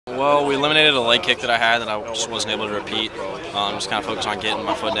Well, we eliminated a leg kick that I had that I just wasn't able to repeat. Just kind of focus on getting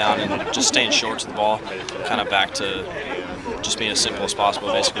my foot down and just staying short to the ball, kind of back to just being as simple as possible,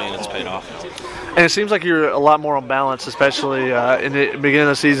 basically, and it's paid off. And it seems like you're a lot more on balance, especially in the beginning of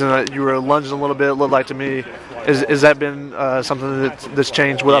the season. You were lunging a little bit, it looked like to me. Has that been something that's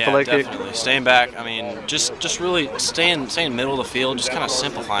changed without the leg kick? Yeah, definitely. Staying back, I mean, just really staying middle of the field, just kind of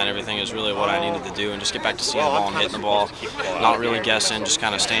simplifying everything is really what I needed to do, and just get back to seeing the ball and hitting the ball, not really guessing, just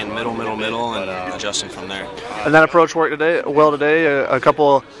kind of staying middle, and adjusting from there. And that approach worked well today. A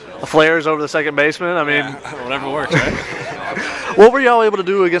couple of flares over the second baseman. I mean, yeah, whatever works, right? What were y'all able to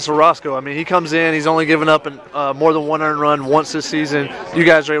do against Orozco? I mean, he comes in, he's only given up more than one earned run once this season. You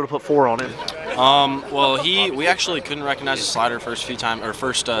guys are able to put 4 on him. Well, we actually couldn't recognize the slider first time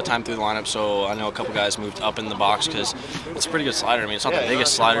through the lineup, so I know a couple guys moved up in the box because it's a pretty good slider. I mean, it's not the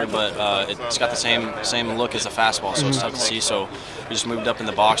biggest slider, but it's got the same look as a fastball, so it's tough to see. So we just moved up in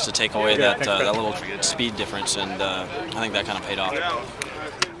the box to take away that little speed difference, and I think that kind of paid off.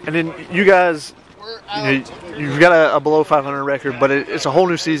 And then you guys, you've got a below 500 record, but it's a whole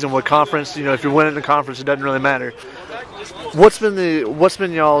new season with conference. If you're winning the conference, it doesn't really matter. What's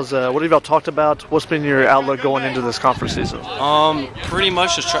been y'all's? What have y'all talked about? What's been your outlook going into this conference season? Pretty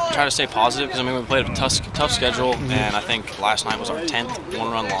much just try to stay positive because I mean we played a tough schedule, and I think last night was our 10th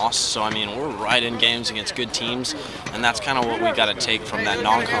one-run loss. So I mean we're right in games against good teams, and that's kind of what we got to take from that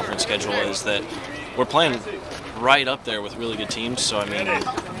non-conference schedule is that we're playing right up there with really good teams. So I mean,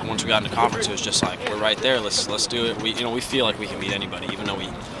 once we got into conference, it was just like we're right there. Let's do it. We feel like we can beat anybody, even though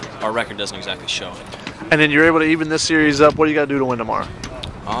our record doesn't exactly show it. And then you're able to even this series up. What do you got to do to win tomorrow?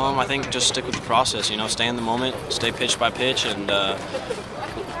 I think just stick with the process. Stay in the moment, stay pitch by pitch, and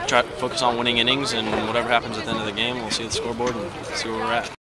try to focus on winning innings. And whatever happens at the end of the game, we'll see the scoreboard and see where we're at.